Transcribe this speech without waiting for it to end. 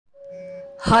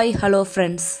Hi hello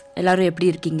friends, எல்லோரும் எப்படி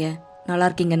இருக்கீங்க? நல்லா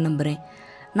இருக்கீங்கன்னு நம்புகிறேன்.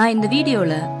 நான் இந்த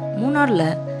வீடியோவில் மூணாரில்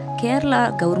கேரளா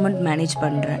கவர்மெண்ட் மேனேஜ்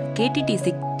பண்ணுற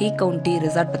KTDC டீ கவுண்டி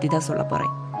ரிசார்ட் பற்றி தான் சொல்ல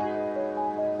போகிறேன்.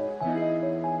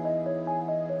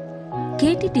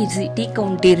 KTDC டீ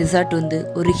கவுண்டி ரிசார்ட்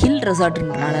ஒரு ஹில்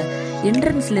ரிசார்ட்ன்றனால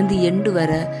என்ட்ரன்ஸ்லேருந்து எண்டு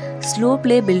வர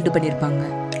ஸ்லோப்லே பில்டு பண்ணியிருப்பாங்க.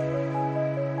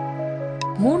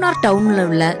 மூணார் டவுனில்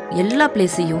உள்ள எல்லா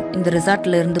பிளேஸையும் இந்த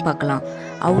ரிசார்ட்ல இருந்து பார்க்கலாம்.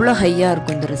 அவ்வளோ ஹையாக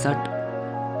இருக்கும் இந்த ரிசார்ட்.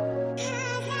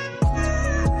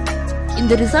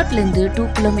 இந்த ரிசார்ட்லேருந்து 2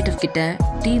 கிலோமீட்டர் கிட்ட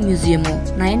டீ மியூசியமும்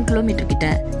 9 கிலோமீட்டர் கிட்ட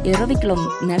எரவிக்குளம்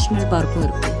நேஷனல் பார்க்கும்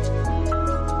இருக்கு.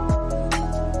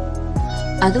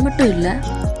 அது மட்டும் இல்லை,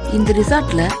 இந்த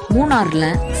ரிசார்ட்ல மூணாரில்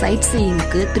சைட்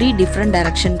சீயிங்க்கு 3 டிஃப்ரெண்ட்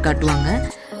டைரக்ஷன் காட்டுவாங்க.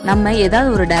 நம்ம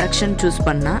ஏதாவது ஒரு டைரக்ஷன் சூஸ்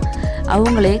பண்ணால்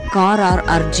அவங்களே கார்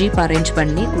ஆர் ஜீப் அரேஞ்ச்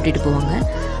பண்ணி கூட்டிகிட்டு போவாங்க.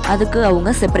 அதுக்கு அவங்க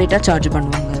செப்பரேட்டாக சார்ஜ்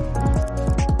பண்ணுவாங்க.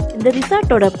 இந்த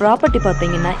ரிசார்ட்டோட ப்ராப்பர்ட்டி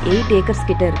பார்த்தீங்கன்னா 8 ஏக்கர்ஸ்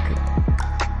கிட்ட இருக்குது.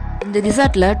 இந்த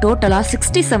ரிசார்ட்டில் டோட்டலாக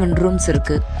 67 ரூம்ஸ்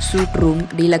இருக்குது. Suite room,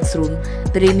 deluxe room,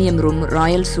 premium room,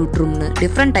 Royal suit ரூம்னு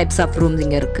different types of rooms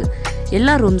இங்கே இருக்குது.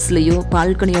 எல்லா ரூம்ஸ்லேயும்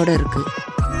பால்கனியோடு இருக்குது.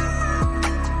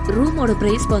 ரூமோட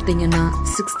ப்ரைஸ் பார்த்தீங்கன்னா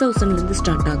 6000லேருந்து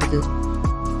ஸ்டார்ட் ஆகுது.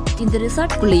 இந்த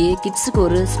ரிசார்ட்குள்ளேயே கிட்ஸுக்கு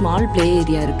ஒரு ஸ்மால் ப்ளே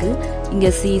ஏரியா இருக்குது.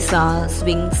 இங்கே சீசா,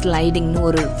 ஸ்விங், ஸ்லைடிங்னு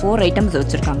ஒரு 4 ஐட்டம்ஸ்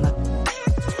வச்சுருக்காங்க.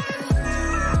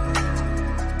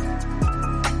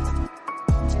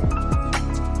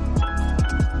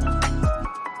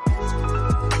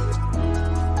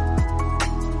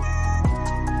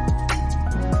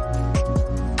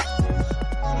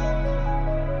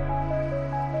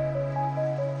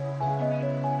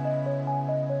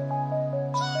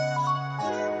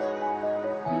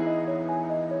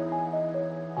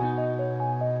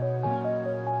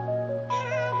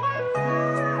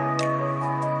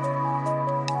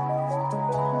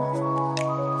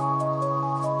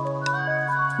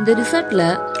 இந்த ரிசார்ட்டில்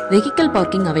வெஹிக்கிள்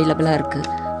பார்க்கிங் அவைலபிளாக இருக்குது.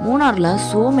 மூணாரில்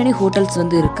ஸோ மெனி ஹோட்டல்ஸ்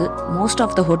இருக்குது. மோஸ்ட்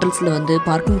ஆஃப் த ஹோட்டல்ஸில்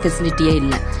பார்க்கிங் ஃபெசிலிட்டியே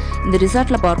இல்லை. இந்த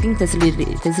ரிசார்ட்டில் பார்க்கிங்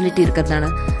ஃபெசிலிட்டி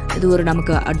இருக்கிறதுனால இது ஒரு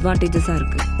நமக்கு அட்வான்டேஜஸாக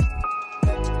இருக்குது.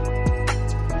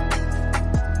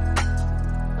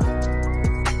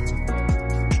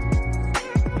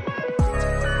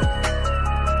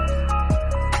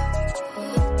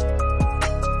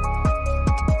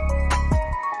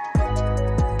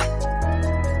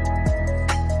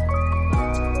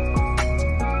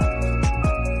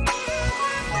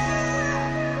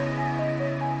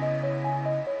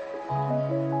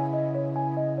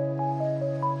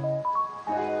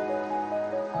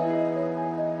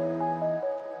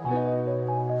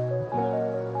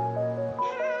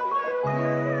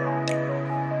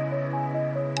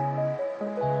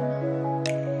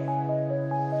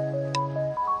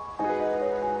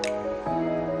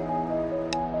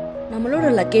 நம்மளோட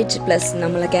லக்கேஜ் ப்ளஸ்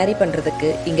நம்மளை கேரி பண்ணுறதுக்கு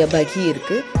இங்கே பகி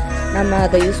இருக்குது. நம்ம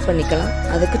அதை யூஸ் பண்ணிக்கலாம்.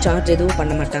 அதுக்கு சார்ஜ் எதுவும்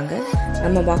பண்ண மாட்டாங்க.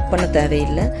 நம்ம வாக் பண்ண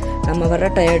தேவையில்லை. நம்ம வர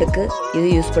டயர்டுக்கு இது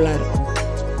யூஸ்ஃபுல்லாக இருக்கும்.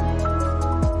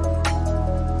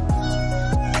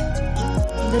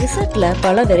 இந்த ரிசார்ட்டில்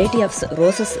பல variety of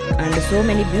roses and so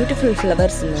many beautiful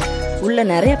ஃப்ளவர்ஸ்னு உள்ள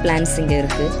நிறைய பிளான்ஸ் இங்கே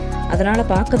இருக்குது. அதனால்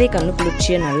பார்க்கவே கண்ணு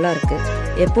குளிர்ச்சியாக நல்லா இருக்குது.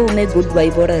 எப்போவுமே குட்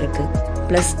வைபோடு இருக்குது.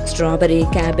 ப்ளஸ் ஸ்ட்ராபெரி,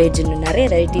 கேபேஜ்னு நிறைய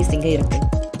வெரைட்டிஸ் இங்கே இருக்குது.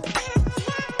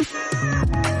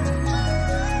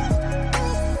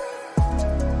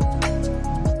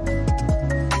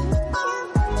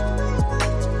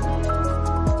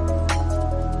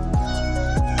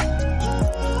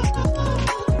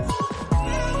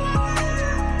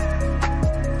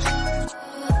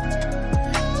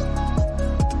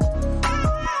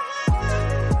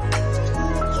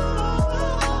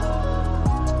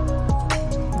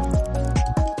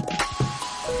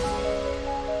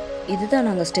 இதுதான்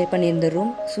நாங்கள் ஸ்டே பண்ணியிருந்த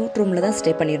ரூம். சூட் ரூமில் தான்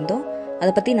ஸ்டே பண்ணியிருந்தோம்.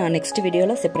 அதை பற்றி நான் நெக்ஸ்ட்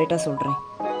வீடியோவில் செப்பரேட்டாக சொல்கிறேன்.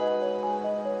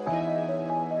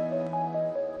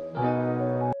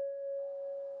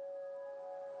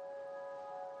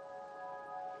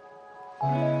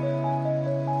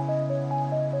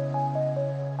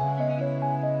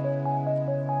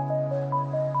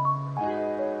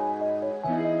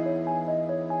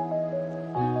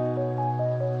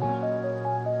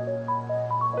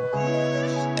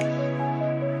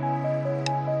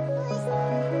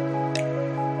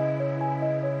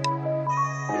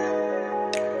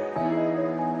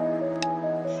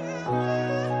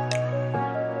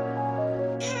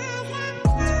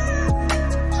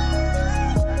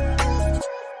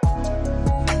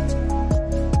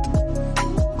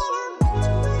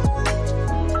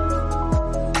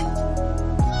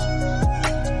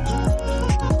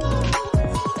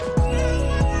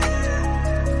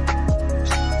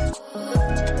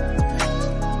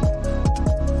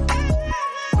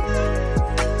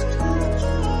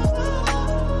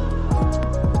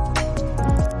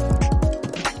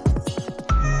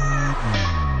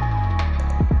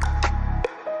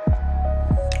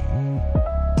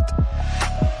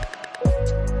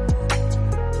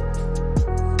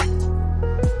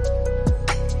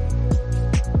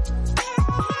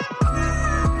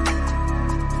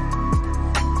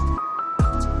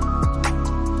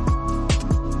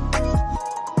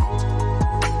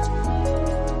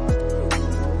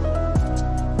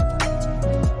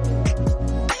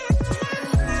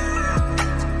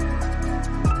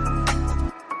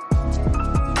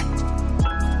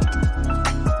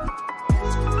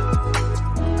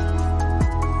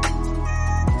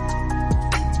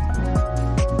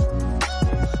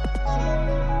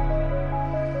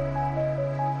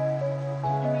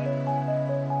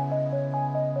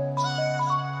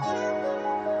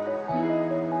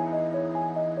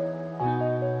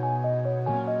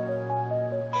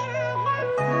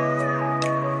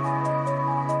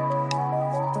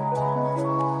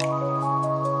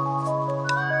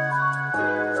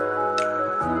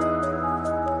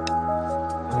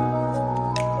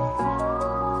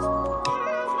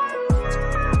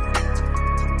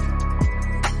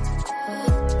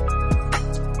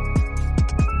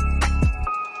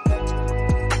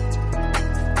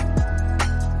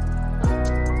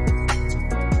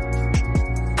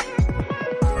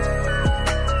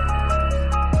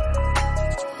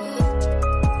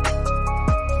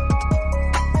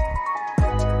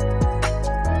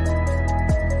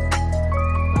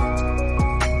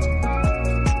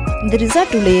 இந்த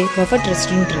ரிசார்ட் உள்ளே பஃபட்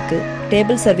ரெஸ்டாரண்ட் இருக்குது,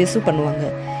 டேபிள் சர்வீஸும் பண்ணுவாங்க.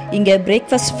 இங்கே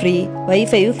பிரேக்ஃபாஸ்ட் ஃப்ரீ,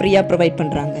 வைஃபையும் ஃப்ரீயாக ப்ரொவைட்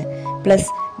பண்ணுறாங்க. ப்ளஸ்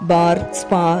பார்,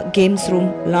 ஸ்பா, கேம்ஸ் ரூம்,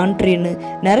 லாண்ட்ரின்னு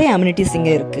நிறைய அம்யூனிட்டிஸ்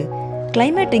இங்கே இருக்குது.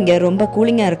 கிளைமேட் இங்கே ரொம்ப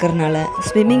கூலிங்காக இருக்கிறதுனால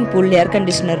ஸ்விம்மிங் பூல், ஏர்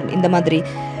கண்டிஷனர் இந்த மாதிரி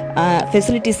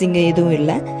ஃபெசிலிட்டிஸ் இங்கே எதுவும்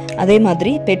இல்லை. அதே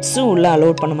மாதிரி பெட்ஸும் உள்ளே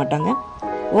அலோட் பண்ண மாட்டாங்க.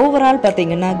 ஓவரால்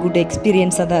பார்த்தீங்கன்னா குட்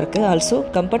எக்ஸ்பீரியன்ஸாக தான் இருக்குது. ஆல்சோ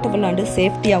கம்ஃபர்டபுள் அண்டு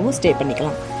சேஃப்டியாகவும் ஸ்டே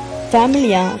பண்ணிக்கலாம்.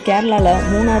 ஃபேமிலியாக கேரளாவில்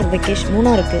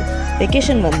மூணாருக்கு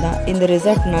வெக்கேஷன் வந்தால் இந்த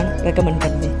ரிசார்ட் நான் ரெக்கமெண்ட்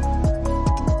பண்ணுவேன்.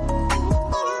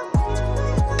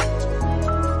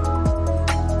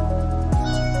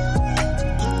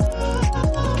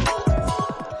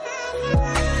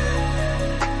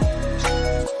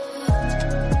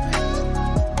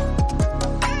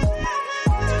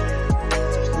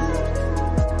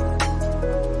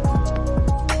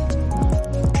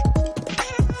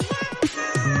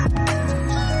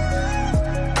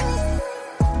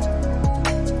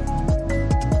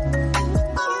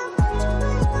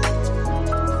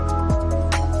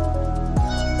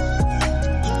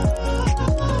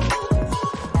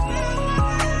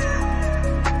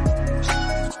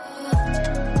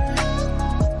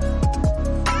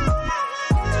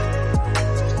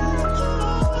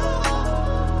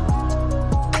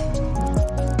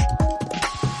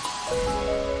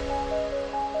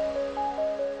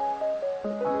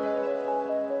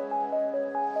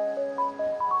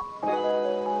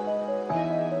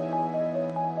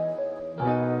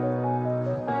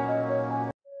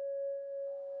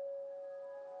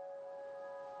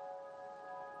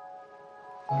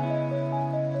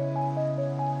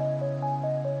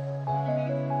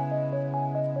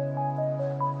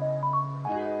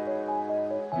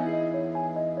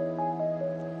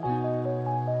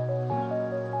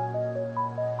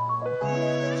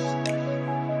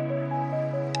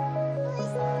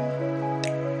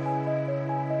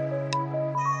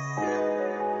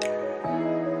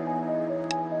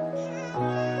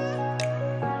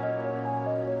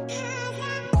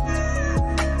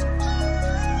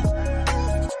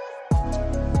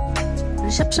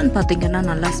 ரிசப்ஷன் பார்த்திங்கன்னா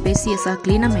நல்லா ஸ்பேசியஸாக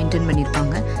க்ளீனாக மெயின்டைன்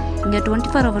பண்ணியிருப்பாங்க. இங்கே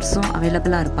 24 ஹவர்ஸும்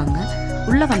அவைலபிளாக இருப்பாங்க.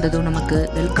 உள்ளே வந்ததும் நமக்கு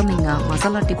வெல்கமிங்காக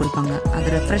மசாலா டீ கொடுப்பாங்க.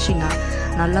 அது ரெஃப்ரெஷிங்காக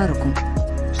நல்லாயிருக்கும்.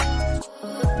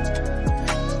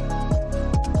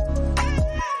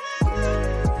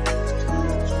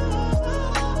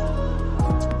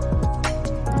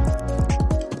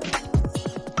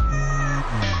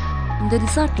 இந்த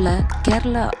ரிசார்ட்டில்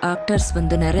கேரளா ஆக்டர்ஸ்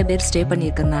நிறைய பேர் ஸ்டே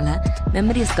பண்ணியிருக்கிறதுனால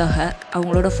மெமரிஸ்க்காக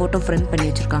அவங்களோட ஃபோட்டோ ஃப்ரேம் பண்ணி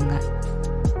வச்சுருக்காங்க.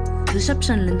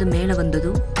 ரிசப்ஷன்லேருந்து மேலே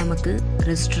வந்ததும் நமக்கு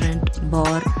ரெஸ்டாரண்ட்,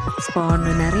 பார்,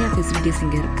 ஸ்பான்னு நிறைய ஃபெசிலிட்டிஸ்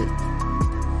இங்கே இருக்குது.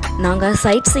 நாங்கள்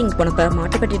சைட் சீயிங் போனப்போ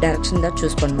மாட்டுப்பட்டி டைரக்ஷன் தான்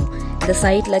சூஸ் பண்ணோம். இந்த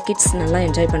சைட்டில் கிட்ஸ் நல்லா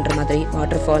என்ஜாய் பண்ணுற மாதிரி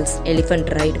water falls, elephant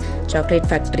right, chocolate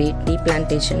factory, tea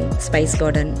plantation, spice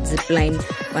garden, zipline,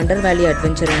 wonder வேலி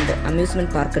அட்வென்ச்சர் அண்ட்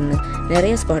அம்யூஸ்மெண்ட் பார்க்குன்னு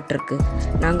நிறைய ஸ்பாட் இருக்குது.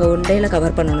 நாங்கள் ஒன் டேயில்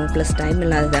கவர் பண்ணணும், ப்ளஸ் டைம்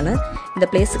இல்லாததால் இந்த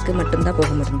பிளேஸுக்கு மட்டும்தான்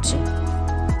போக முடிஞ்சிச்சு.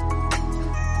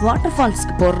 வாட்டர்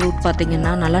ஃபால்ஸ்க்கு போகிற ரூட்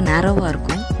பார்த்திங்கன்னா நல்லா நேரோவாக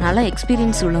இருக்கும். நல்லா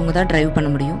எக்ஸ்பீரியன்ஸ் உள்ளவங்க தான் ட்ரைவ் பண்ண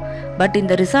முடியும். பட்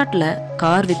இந்த ரிசார்ட்டில்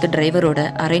கார் வித் டிரைவரோட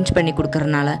அரேஞ்ச் பண்ணி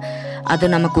கொடுக்கறனால அது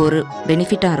நமக்கு ஒரு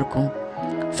பெனிஃபிட்டாக இருக்கும்.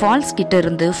 ஃபால்ஸ் கிட்ட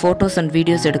இருந்து ஃபோட்டோஸ் அண்ட்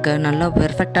வீடியோஸ் எடுக்க நல்லா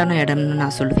பெர்ஃபெக்டான இடம்னு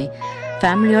நான் சொல்லுவேன்.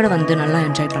 ஃபேமிலியோடு நல்லா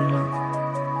என்ஜாய் பண்ணலாம்.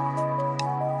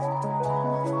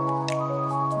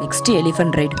 Next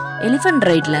elephant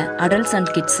ரைடில் adults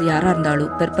and kids யாராக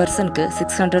இருந்தாலும் பெர் பர்சனுக்கு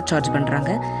 600 சார்ஜ்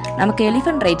பண்ணுறாங்க. நமக்கு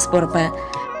எலிஃபண்ட் ரைட்ஸ் போகிறப்ப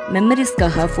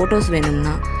மெமரிஸ்க்காக ஃபோட்டோஸ்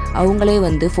வேணும்னா அவங்களே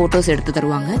ஃபோட்டோஸ் எடுத்து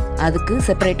தருவாங்க. அதுக்கு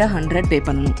செப்பரேட்டாக 100 பே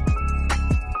பண்ணணும்.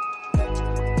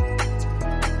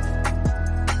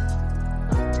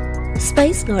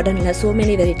 ஸ்பைஸ் கார்டனில் so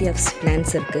many variety of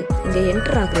plants இருக்குது. இங்கே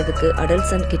என்டர் ஆகிறதுக்கு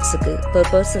அடல்ட்ஸ் அண்ட் கிட்ஸுக்கு பெர்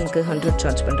பர்சனுக்கு 100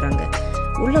 சார்ஜ் பண்ணுறாங்க.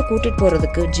 உள்ளே கூட்டிகிட்டு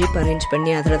போகிறதுக்கு ஜீப் அரேஞ்ச்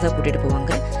பண்ணி அதில் தான் கூட்டிகிட்டு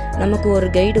போவாங்க. நமக்கு ஒரு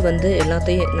கைடு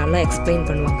எல்லாத்தையும் நல்லா எக்ஸ்பிளைன்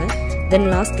பண்ணுவாங்க. தென்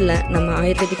லாஸ்ட்டில் நம்ம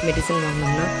ஆயுர்வேதிக் மெடிசன்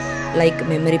வாங்கினோம்னா லைக்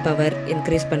மெமரி பவர்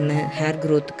இன்க்ரீஸ் பண்ண, hair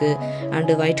க்ரோத்துக்கு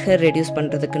and white hair reduce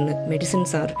பண்ணுறதுக்குன்னு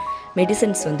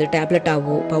medicines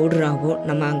டேப்லெட்டாகவோ பவுடராகவோ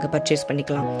நம்ம அங்கே பர்ச்சேஸ்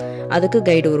பண்ணிக்கலாம். அதுக்கு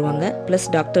கைடு வருவாங்க. ப்ளஸ்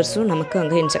டாக்டர்ஸும் நமக்கு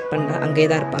அங்கே இன்ஜெக்ட் பண்ண அங்கேயே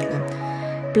தான் இருப்பாங்க.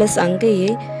 ப்ளஸ்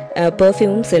அங்கேயே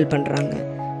பர்ஃப்யூமும் சேல் பண்ணுறாங்க.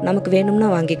 நமக்கு வேணும்னா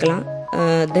வாங்கிக்கலாம்.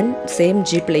 தென் சேம்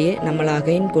ஜீப்லேயே நம்மளை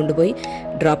அகைன் கொண்டு போய்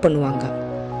ட்ராப் பண்ணுவாங்க.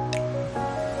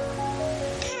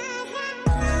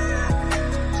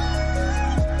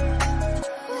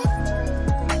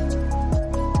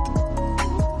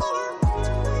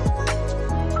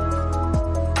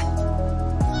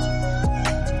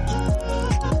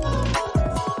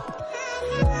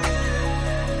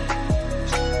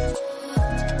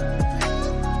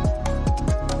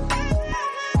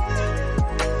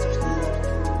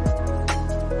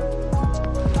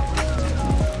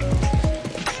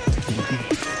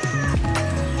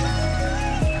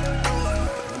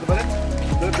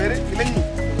 பேரு இளஞ்சி.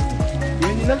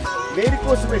 இளஞ்சினா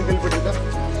வேரிகோஸ் வெயின் கேள்விப்பட்டிருக்கா?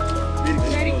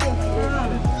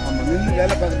 ஆமா, நின்று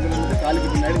வேலை பார்க்கறதுல வந்து காலுக்கு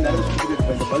பின்னாடி நரம்பு சுற்றி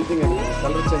இருப்பேன். இந்த பல்ஜிங்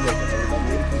கலர் சேஞ்ச் ஆகும்.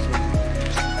 வேரிகோஸ்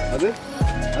அது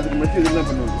அதுக்கு மட்டும் இதெல்லாம்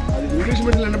பண்ணுவாங்க. அது இங்கிலீஷ்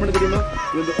மெடிசன் என்ன பண்ண தெரியுமா?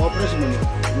 இது வந்து ஆப்ரேஷன்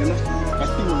பண்ணுவோம். ஏன்னா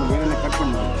கட்டி பண்ணுவோம், வேலை கட்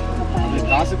பண்ணுவாங்க. அது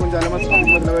காசு கொஞ்சம் அதிகமாக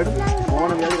வேணும். போன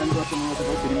வியாதி 2 வருஷம் 3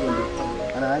 வருஷம் திரும்பி வந்துடும்.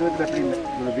 ஆனால் ஆயுர்வேதத்தில் அப்படி இல்லை.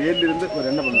 இதோட வேர்லிருந்து ஒரு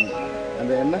எண்ணெய் பண்ணுவாங்க.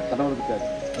 அந்த எண்ணெய் தடவதுக்காது.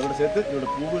 அதோட சேர்த்து இதோட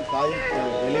பூவு காய்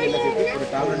இலையெல்லாம் சேர்த்து ஒரு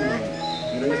டேப்லெட் பண்ணுவாங்க.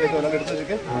 இந்த 2 சேர்த்து எல்லாம் எடுத்து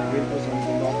வச்சுக்க வேர்க்கோஸ்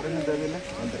இந்த ஆப்ரேஷன் தேவையில்லை,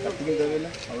 அந்த கட்டிங் தேவையில்லை,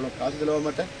 அவ்வளோ காசு செலவாக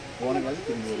மாட்டேன். போன வியாதி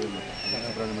திரும்பி வரவே மாட்டேன்.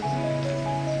 அப்புறம்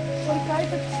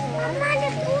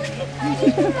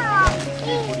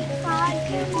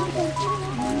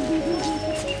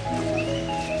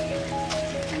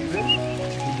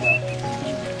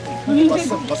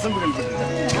வசம்பு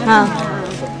கேள்விப்பட்டிருக்கேன்.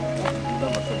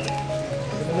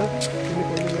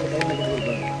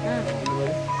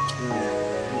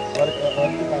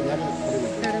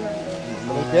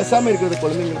 பேசாம இருக்கிறது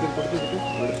குழந்தைங்களுக்கு கொடுத்துட்டு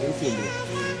அவரோட பேசி வந்து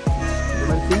இந்த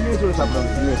மாதிரி சிங்கேஸோட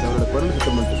சாப்பிடுவாங்க. சிங்கேஸ் அவரோட குரல்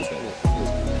சுத்தம் பண்ணிட்டு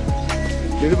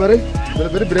இது பாரு, சில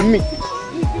பேர் பிரம்மி.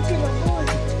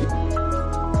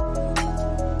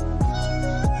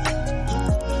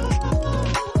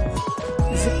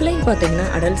 ஜிப்லைன் பார்த்தீங்கன்னா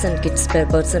அடல்ட்ஸ் அண்ட் கிட்ஸ் பெர்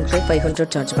பர்சனுக்கு 500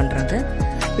 சார்ஜ் பண்ணுறாங்க.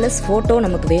 ப்ளஸ் ஃபோட்டோ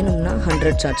நமக்கு வேணும்னா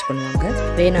 100 சார்ஜ் பண்ணுவாங்க.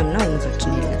 வேணும்னா ஒன்றும்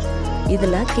பிரச்சனை இல்லை.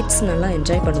 இதில் கிட்ஸ் நல்லா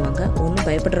என்ஜாய் பண்ணுவாங்க. ஒன்றும்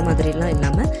பயப்படுற மாதிரிலாம்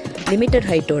இல்லாமல் லிமிட்டட்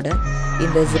ஹைட்டோட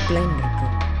இந்த ஜிப்லைன் இருக்குது.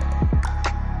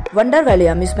 வண்டர் வேலி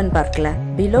அம்யூஸ்மெண்ட் பார்க்கில்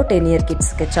பிலோ 10 இயர்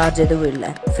கிட்ஸுக்கு சார்ஜ் எதுவும் இல்லை,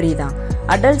 ஃப்ரீ தான்.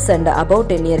 அடல்ட்ஸ் அண்ட் அபவ்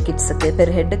 10 இயர் கிட்ஸுக்கு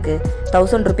பெர் ஹெட்டுக்கு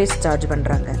 1000 rupees சார்ஜ்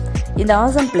பண்ணுறாங்க. இந்த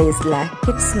ஆசம் பிளேஸில்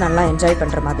கிட்ஸ் நல்லா என்ஜாய்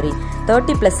பண்ணுற மாதிரி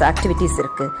 30+ ஆக்டிவிட்டீஸ்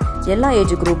இருக்குது. எல்லா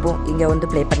ஏஜ் குரூப்பும் இங்கே வந்து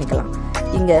ப்ளே பண்ணிக்கலாம்.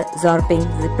 இங்கே ஜார்பிங்,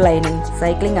 zip lining,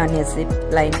 cycling on a zip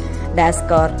line, dash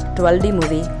car, 12D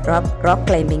movie, rock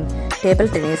climbing, table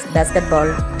tennis, basket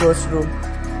ball, cost room,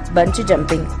 பஞ்சி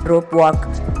jumping, rope walk,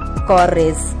 car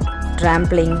race,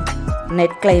 ட்ராம்பிளிங்,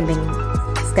 net climbing,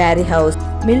 scary house,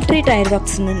 military tyre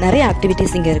வாக்ஸ்னு நிறைய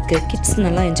activities இங்கே இருக்குது. Kids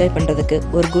நல்லா enjoy பண்ணுறதுக்கு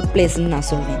ஒரு good பிளேஸ்ன்னு நான்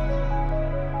சொல்வேன்.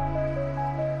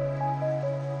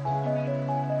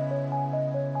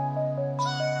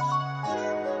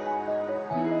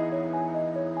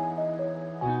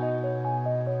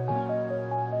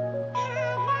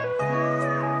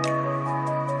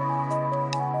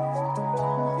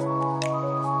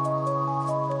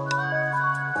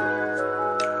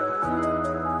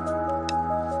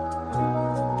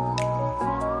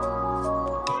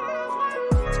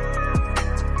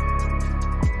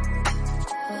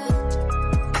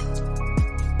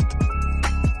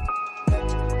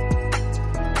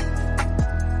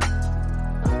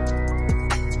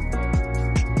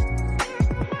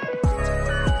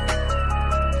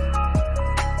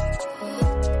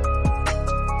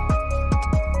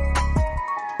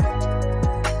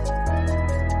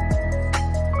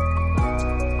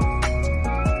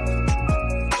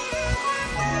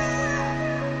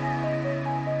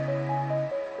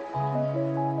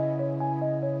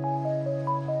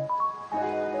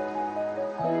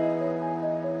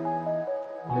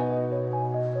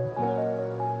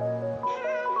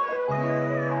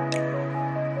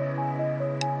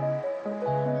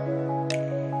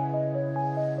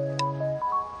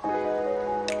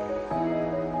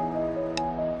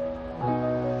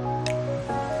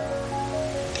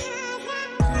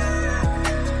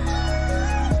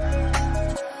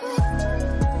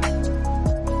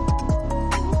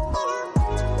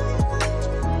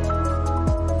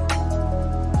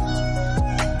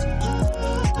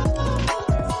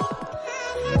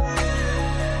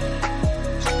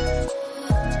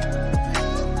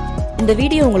 இந்த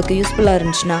video உங்களுக்கு யூஸ்ஃபுல்லாக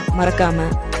இருந்துச்சுன்னா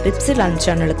மறக்காமல் ரிப்ஸி லான்ச்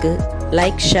சேனலுக்கு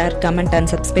like, share, comment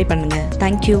and subscribe பண்ணுங்கள்.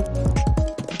 தேங்க்யூ.